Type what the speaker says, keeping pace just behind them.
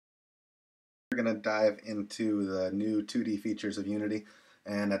going to dive into the new 2D features of Unity,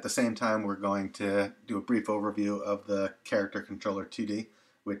 and at the same time we're going to do a brief overview of the CharacterController2D,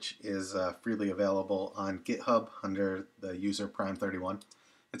 which is freely available on GitHub under the user Prime31.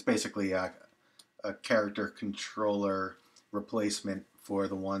 It's basically a character controller replacement for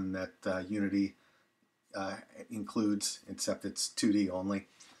the one that Unity includes, except it's 2D only.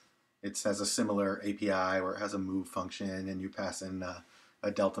 It has a similar API where it has a move function and you pass in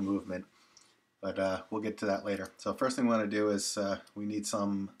a delta movement, but we'll get to that later. So first thing we want to do is we need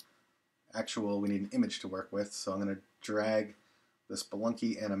an image to work with. So I'm going to drag the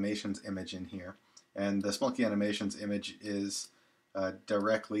Spelunky Animations image in here, and the Spelunky Animations image is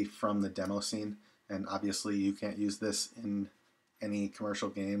directly from the demo scene, and obviously you can't use this in any commercial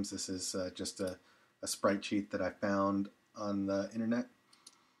games. This is just a sprite sheet that I found on the internet.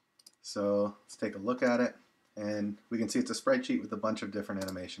 So let's take a look at it, and we can see it's a sprite sheet with a bunch of different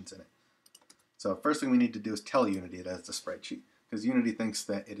animations in it. So first thing we need to do is tell Unity that it's a sprite sheet, because Unity thinks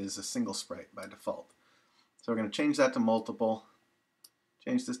that it is a single sprite by default. So we're going to change that to multiple,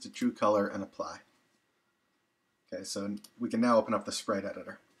 change this to true color, and apply. Okay, so we can now open up the sprite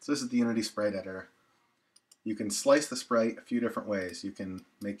editor. So this is the Unity sprite editor. You can slice the sprite a few different ways. You can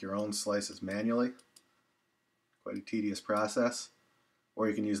make your own slices manually, quite a tedious process, or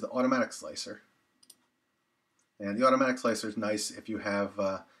you can use the automatic slicer. And the automatic slicer is nice if you have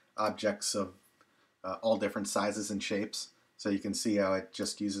objects of all different sizes and shapes. So you can see how it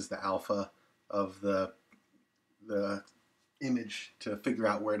just uses the alpha of the image to figure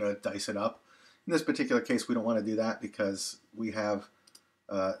out where to dice it up. In this particular case, we don't want to do that because we have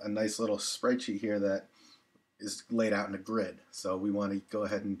a nice little sprite sheet here that is laid out in a grid. So we want to go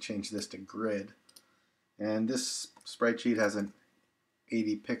ahead and change this to grid. And this sprite sheet has an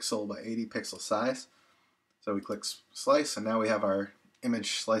 80 pixel by 80 pixel size. So we click slice, and now we have our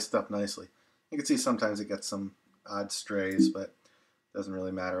image sliced up nicely. You can see sometimes it gets some odd strays, but it doesn't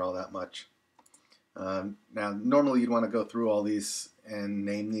really matter all that much. Now, normally you'd want to go through all these and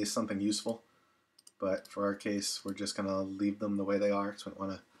name these something useful, but for our case, we're just going to leave them the way they are. So we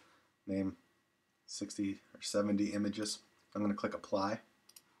want to name 60 or 70 images. I'm going to click apply,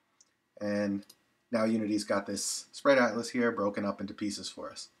 and now Unity's got this sprite atlas here broken up into pieces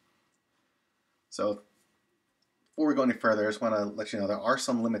for us. So before we go any further, I just want to let you know there are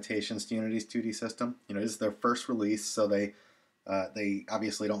some limitations to Unity's 2D system. You know, this is their first release, so they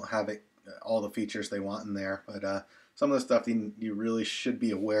obviously don't have all the features they want in there. But some of the stuff you really should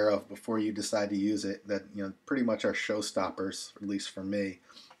be aware of before you decide to use it, that pretty much are showstoppers, at least for me.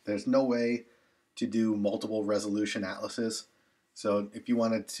 There's no way to do multiple resolution atlases. So if you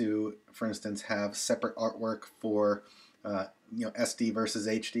wanted to, for instance, have separate artwork for SD versus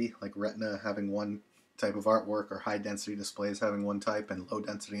HD, like Retina having one type of artwork or high density displays having one type and low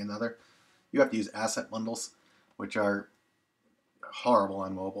density another, you have to use asset bundles, which are horrible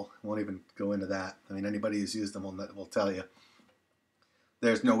on mobile. I won't even go into that. I mean, anybody who's used them will tell you.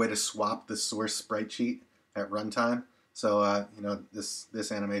 There's no way to swap the source sprite sheet at runtime. So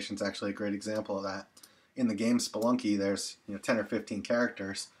this animation is actually a great example of that. In the game Spelunky, there's 10 or 15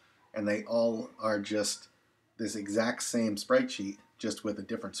 characters, and they all are just this exact same sprite sheet, just with a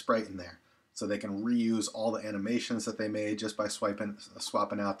different sprite in there. So they can reuse all the animations that they made just by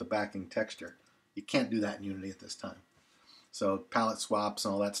swapping out the backing texture. You can't do that in Unity at this time. So palette swaps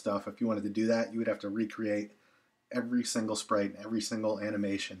and all that stuff, if you wanted to do that, you would have to recreate every single sprite, every single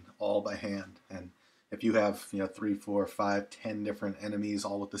animation, all by hand. And if you have 3, 4, 5, 10 different enemies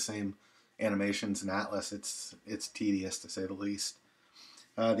all with the same animations and atlas, it's tedious to say the least.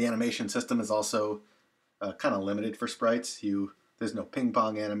 The animation system is also kind of limited for sprites. There's no ping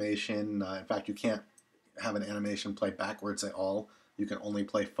pong animation. In fact, you can't have an animation play backwards at all. You can only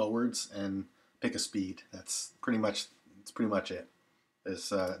play forwards and pick a speed. That's pretty much it.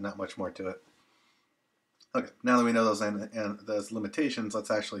 There's not much more to it. Okay, now that we know those limitations,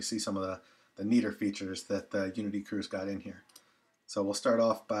 let's actually see some of the neater features that the Unity crew's got in here. So we'll start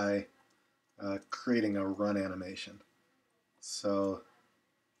off by creating a run animation. So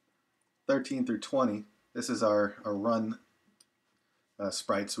 13 through 20, this is our run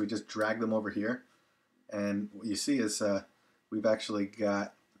sprites. So we just drag them over here, and what you see is we've actually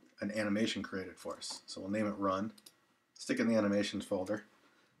got an animation created for us. So we'll name it run, stick it in the animations folder,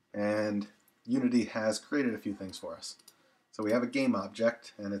 and Unity has created a few things for us. So we have a game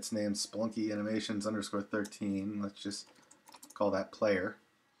object, and it's named Spelunky Animations _13. Let's just call that player.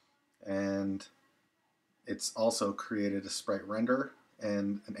 And it's also created a sprite renderer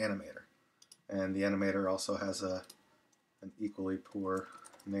and an animator. And the animator also has an equally poor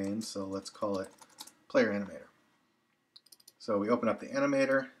name, so let's call it player animator. So we open up the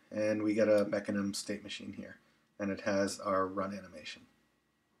animator, and we get a mechanism state machine here, and it has our run animation.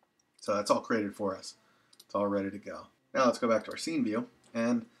 So that's all created for us. It's all ready to go. Now let's go back to our scene view,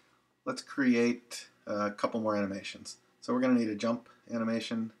 and let's create a couple more animations. So we're going to need a jump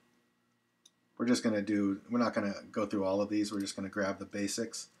animation. We're not going to go through all of these. We're just going to grab the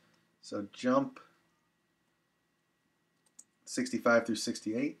basics. So jump 65 through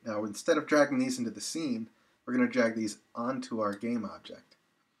 68. Now instead of dragging these into the scene, we're going to drag these onto our game object.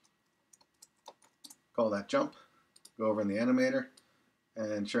 Call that jump. Go over in the animator,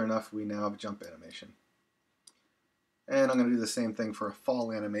 and sure enough, we now have a jump animation. And I'm going to do the same thing for a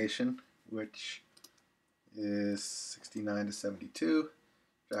fall animation, which is 69 to 72.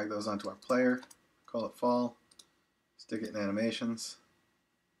 Drag those onto our player, call it fall, stick it in animations.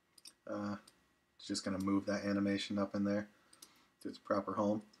 It's just going to move that animation up in there to its proper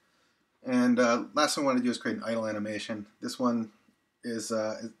home. And last thing I want to do is create an idle animation. This one is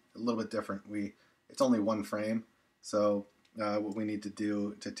a little bit different. It's only one frame, so what we need to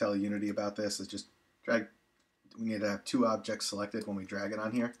do to tell Unity about this is just drag. We need to have two objects selected when we drag it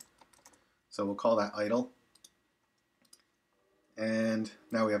on here. So we'll call that idle. And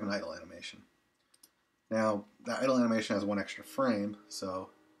now we have an idle animation. Now, that idle animation has one extra frame, so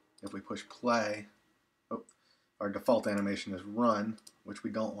if we push play, our default animation is run, which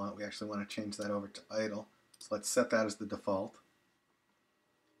we don't want. We actually want to change that over to idle. So let's set that as the default.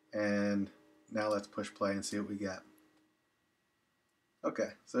 And now let's push play and see what we get. Okay,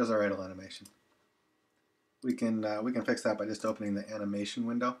 so there's our idle animation. We can fix that by just opening the animation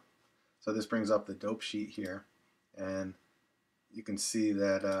window. So this brings up the dope sheet here, and you can see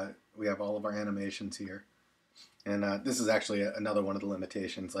that we have all of our animations here. And this is actually another one of the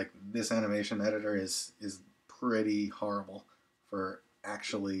limitations. Like, this animation editor is pretty horrible for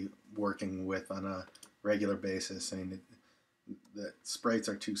actually working with on a regular basis. I mean, the sprites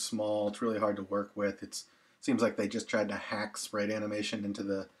are too small. It's really hard to work with. It seems like they just tried to hack sprite animation into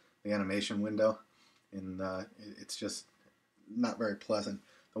the animation window, and it's just not very pleasant.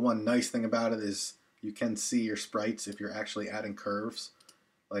 The one nice thing about it is you can see your sprites if you're actually adding curves.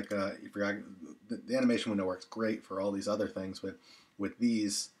 Like if you're the animation window works great for all these other things, but with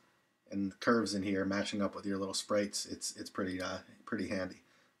these and the curves in here matching up with your little sprites, it's pretty handy.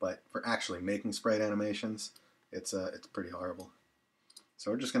 But for actually making sprite animations, it's pretty horrible.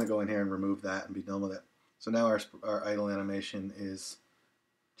 So we're just going to go in here and remove that and be done with it. So now our idle animation is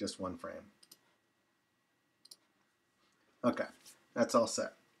just one frame. Okay, that's all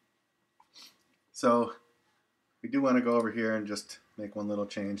set. So we do want to go over here and just make one little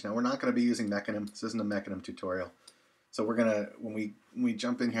change. Now we're not going to be using mechanism. This isn't a mechanism tutorial. So we're gonna, when we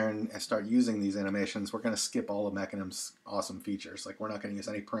jump in here and start using these animations, we're gonna skip all of mechanism's awesome features. Like, we're not gonna use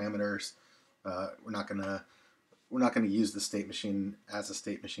any parameters. We're not gonna use the state machine as a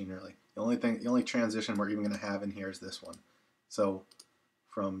state machine, really. The only transition we're even gonna have in here is this one. So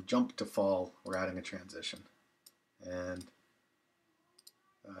from jump to fall, we're adding a transition, and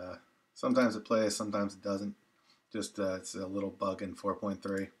sometimes it plays, sometimes it doesn't. Just it's a little bug in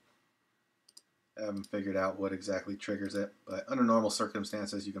 4.3. I haven't figured out what exactly triggers it, but under normal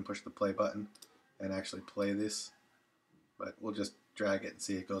circumstances you can push the play button and actually play this. But we'll just drag it and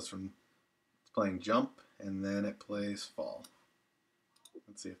see. It goes from playing jump and then it plays fall.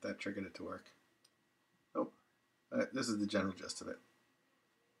 Let's see if that triggered it to work. Nope. This is the general gist of it.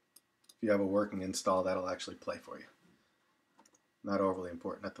 If you have a working install, that'll actually play for you. Not overly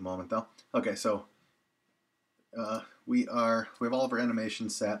important at the moment though. Okay, so we have all of our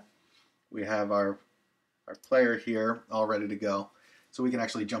animations set. We have our player here all ready to go, so we can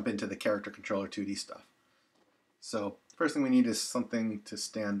actually jump into the CharacterController2D stuff. So first thing we need is something to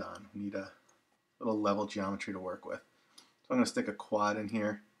stand on. We need a little level geometry to work with. So I'm going to stick a quad in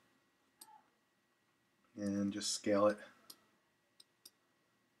here and just scale it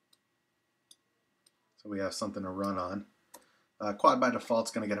so we have something to run on. Quad by default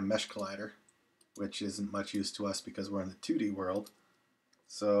is going to get a mesh collider, which isn't much use to us because we're in the 2D world.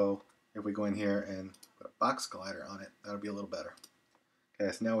 So if we go in here and put a box collider on it, that'll be a little better. Okay,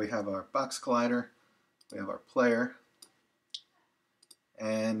 so now we have our box collider, we have our player,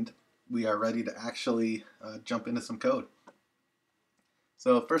 and we are ready to actually jump into some code.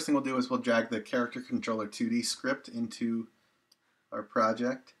 So first thing we'll do is we'll drag the CharacterController2D script into our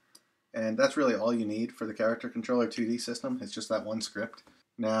project, and that's really all you need for the CharacterController2D system. It's just that one script.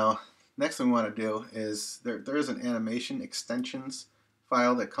 Now, next thing we want to do is there is an animation extensions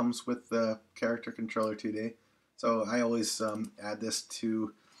file that comes with the CharacterController2D. So I always add this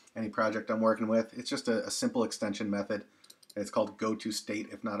to any project I'm working with. It's just a simple extension method. It's called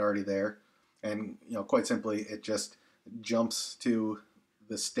goToState if not already there. And quite simply, it just jumps to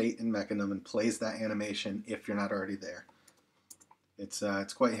the state in Mechanim and plays that animation if you're not already there. It's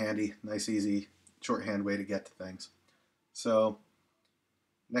quite handy, nice, easy, shorthand way to get to things. So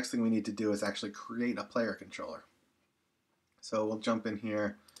next thing we need to do is actually create a player controller. So we'll jump in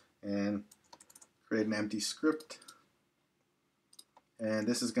here and create an empty script. And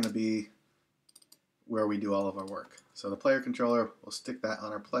this is going to be where we do all of our work. So the player controller, we'll stick that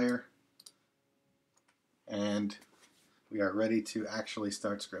on our player. And we are ready to actually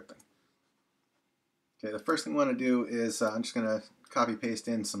start scripting. Okay, the first thing we want to do is I'm just going to copy paste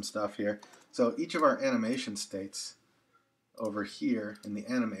in some stuff here. So each of our animation states over here in the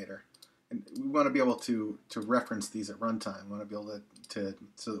animator, and we want to be able to reference these at runtime. We want to be able to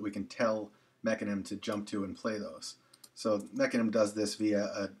so that we can tell Mechanim to jump to and play those. So Mechanim does this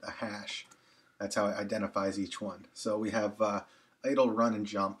via a hash. That's how it identifies each one. So we have idle, run, and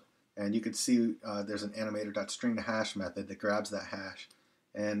jump, and you can see there's an animator.string-to-hash method that grabs that hash.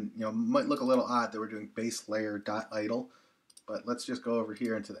 And it might look a little odd that we're doing base layer.idle, but let's just go over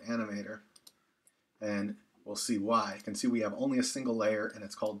here into the animator, and we'll see why. You can see we have only a single layer, and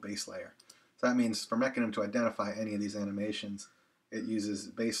it's called base layer. So that means for Mechanim to identify any of these animations, it uses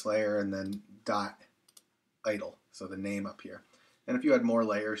base layer and then dot idle, so the name up here. And if you had more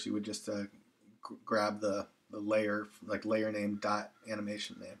layers, you would just grab the layer, like layer name dot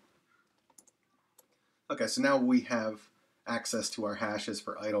animation name. Okay, so now we have access to our hashes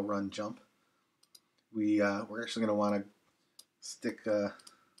for idle, run, jump. We're actually going to want to stick a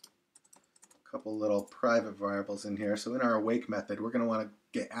couple little private variables in here. So in our awake method, we're going to want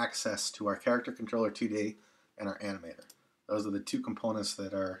to get access to our CharacterController2D and our animator. Those are the two components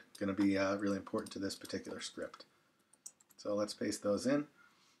that are going to be really important to this particular script. So let's paste those in,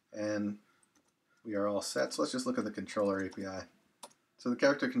 and we are all set. So let's just look at the controller API. So the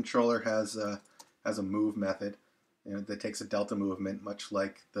character controller has a move method that takes a delta movement, much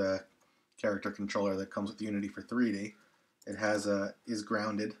like the character controller that comes with Unity for 3D. It has is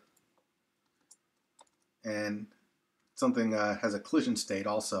grounded, and something has a collision state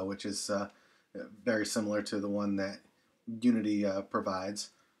also, which is very similar to the one that Unity provides.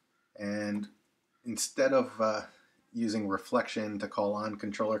 And instead of using reflection to call on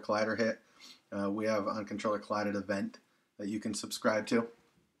controller collider hit, we have on controller collided event that you can subscribe to,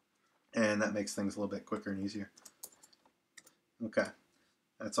 and that makes things a little bit quicker and easier. Okay,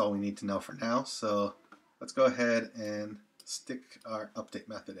 that's all we need to know for now. So let's go ahead and stick our update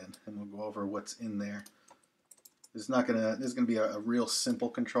method in, and we'll go over what's in there. This is going to be a real simple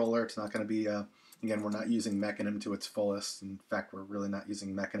controller. It's not going to be again, we're not using Mechanim to its fullest. In fact, we're really not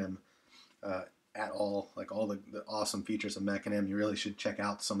using Mechanim at all. Like all the awesome features of Mechanim, you really should check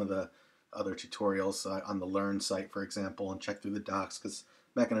out some of the other tutorials on the Learn site, for example, and check through the docs, because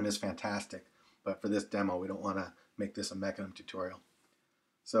Mechanim is fantastic. But for this demo, we don't want to make this a Mechanim tutorial.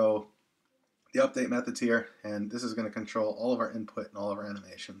 So the update method's here, and this is going to control all of our input and all of our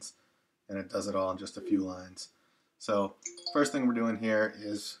animations, and it does it all in just a few lines. So first thing we're doing here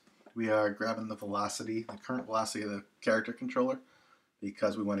is we are grabbing the velocity, the current velocity of the character controller,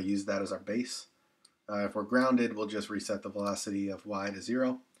 because we want to use that as our base. If we're grounded, we'll just reset the velocity of y to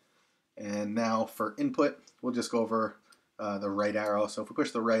 0. And now for input, we'll just go over the right arrow. So if we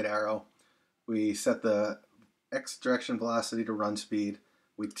push the right arrow, we set the x direction velocity to run speed.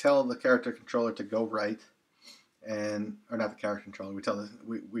 We tell the character controller to go right, and or not the character controller.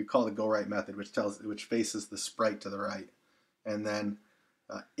 We call the go right method, which faces the sprite to the right. And then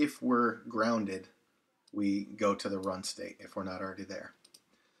if we're grounded, we go to the run state if we're not already there.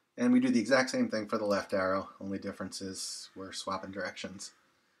 And we do the exact same thing for the left arrow. Only difference is we're swapping directions.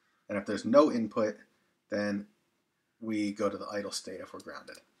 And if there's no input, then we go to the idle state if we're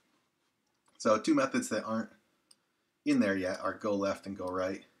grounded. So two methods that aren't in there yet are go left and go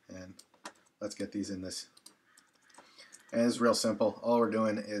right. And let's get these in this. And it's real simple. All we're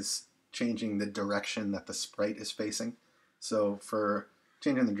doing is changing the direction that the sprite is facing. So for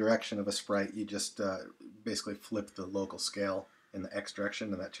changing the direction of a sprite, you just basically flip the local scale in the x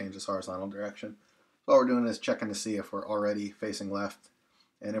direction, and that changes horizontal direction. So all we're doing is checking to see if we're already facing left,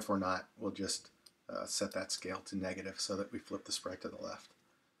 and if we're not, we'll just set that scale to negative so that we flip the sprite to the left.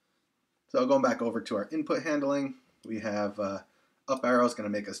 So going back over to our input handling, we have up arrow is going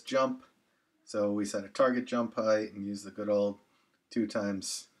to make us jump. So we set a target jump height and use the good old 2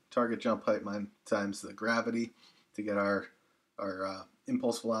 times target jump height times the gravity to get our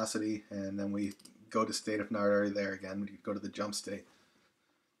impulse velocity, and then we go to state if not already there again. We go to the jump state.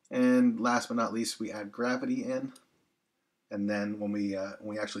 And last but not least, we add gravity in. And then when we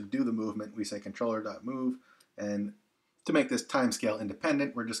actually do the movement, we say controller.move. And to make this time scale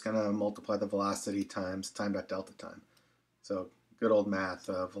independent, we're just going to multiply the velocity times time.delta time. So good old math.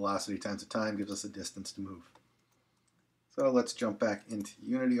 Velocity times the time gives us a distance to move. So let's jump back into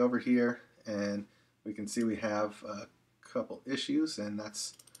Unity over here, and we can see we have a couple issues, and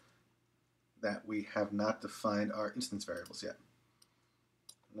that's that we have not defined our instance variables yet.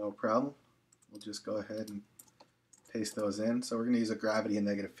 No problem. We'll just go ahead and paste those in. So we're going to use a gravity of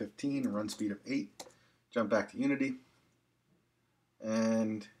 -15, a run speed of 8, jump back to Unity,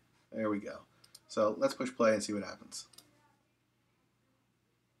 and there we go. So let's push play and see what happens.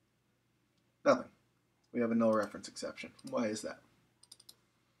 Nothing. We have a null reference exception. Why is that?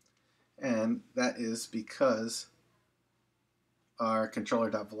 And that is because our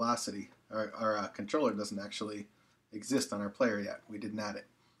controller.velocity, our controller doesn't actually exist on our player yet. We didn't add it.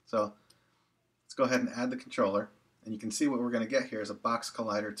 So let's go ahead and add the controller, and you can see what we're going to get here is a box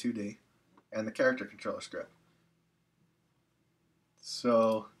collider 2D and the character controller script.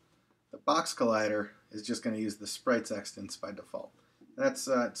 So the box collider is just going to use the sprites extents by default. That's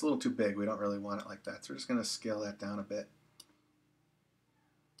it's a little too big. We don't really want it like that. So we're just going to scale that down a bit.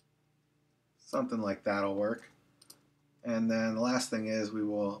 Something like that'll work. And then the last thing is we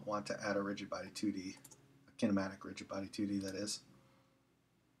will want to add a rigid body 2D, a kinematic rigid body 2D that is.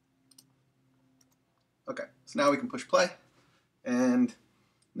 Okay, so now we can push play, and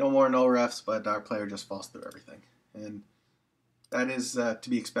no more null refs, but our player just falls through everything. And that is to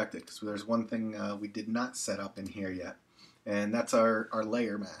be expected, because there's one thing we did not set up in here yet, and that's our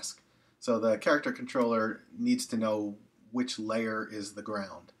layer mask. So the character controller needs to know which layer is the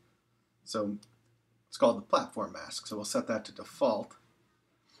ground. So it's called the platform mask, so we'll set that to default.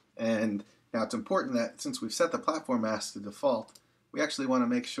 And now it's important that since we've set the platform mask to default, we actually want to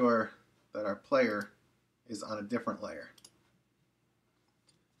make sure that our player is on a different layer.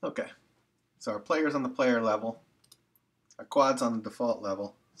 Okay, so our player's on the player level, our quad's on the default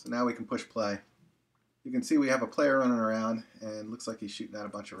level, so now we can push play. You can see we have a player running around, and looks like he's shooting out a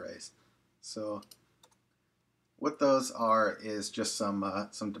bunch of rays. So what those are is just some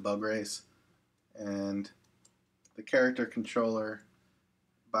debug rays, and the character controller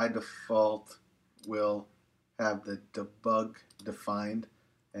by default will have the debug defined,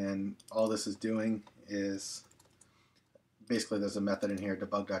 and all this is doing is basically there's a method in here,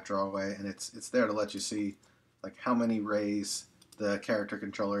 debug.drawAway, and it's there to let you see like how many rays the character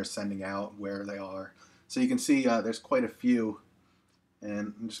controller is sending out, where they are. So you can see there's quite a few,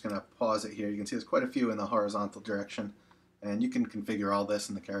 and I'm just going to pause it here. You can see there's quite a few in the horizontal direction, and you can configure all this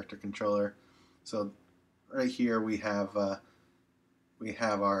in the character controller. So right here we have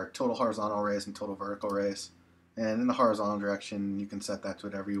our total horizontal rays and total vertical rays, and in the horizontal direction you can set that to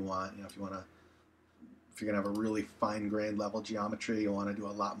whatever you want. You know, if you're going to have a really fine-grained level geometry, you want to do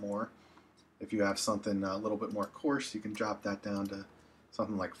a lot more. If you have something a little bit more coarse, you can drop that down to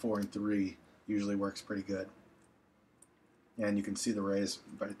something like 4 and 3. Usually works pretty good. And you can see the rays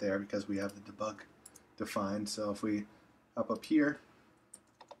right there because we have the debug defined. So if we up here,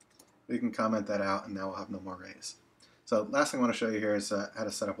 we can comment that out, and now we'll have no more rays. So last thing I want to show you here is how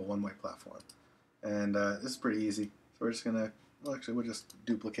to set up a one-way platform. And this is pretty easy. So we're just going to, well, actually we'll just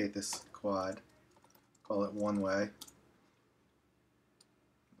duplicate this quad, call it one way,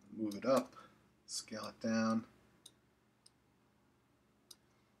 move it up, scale it down.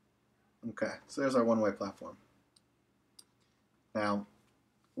 Okay, so there's our one-way platform. Now,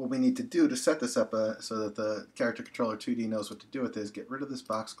 what we need to do to set this up so that the character controller 2D knows what to do with it is get rid of this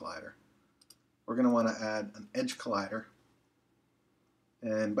box collider. We're going to want to add an edge collider,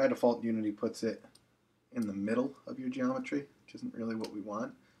 and by default Unity puts it in the middle of your geometry, which isn't really what we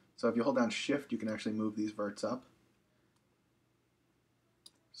want. So if you hold down Shift, you can actually move these verts up.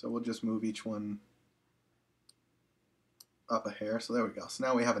 So we'll just move each one up a hair. So there we go. So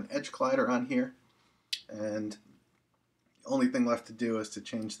now we have an edge collider on here, and the only thing left to do is to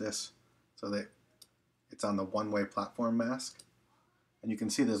change this so that it's on the one-way platform mask. And you can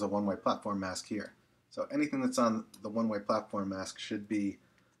see there's a one-way platform mask here. So anything that's on the one-way platform mask should be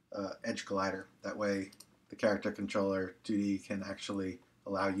edge collider. That way the character controller 2D can actually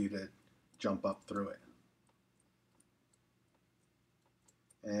allow you to jump up through it.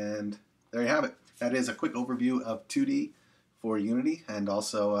 And there you have it. That is a quick overview of 2D for Unity, and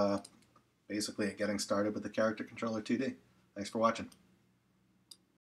also basically getting started with the character controller 2D. Thanks for watching.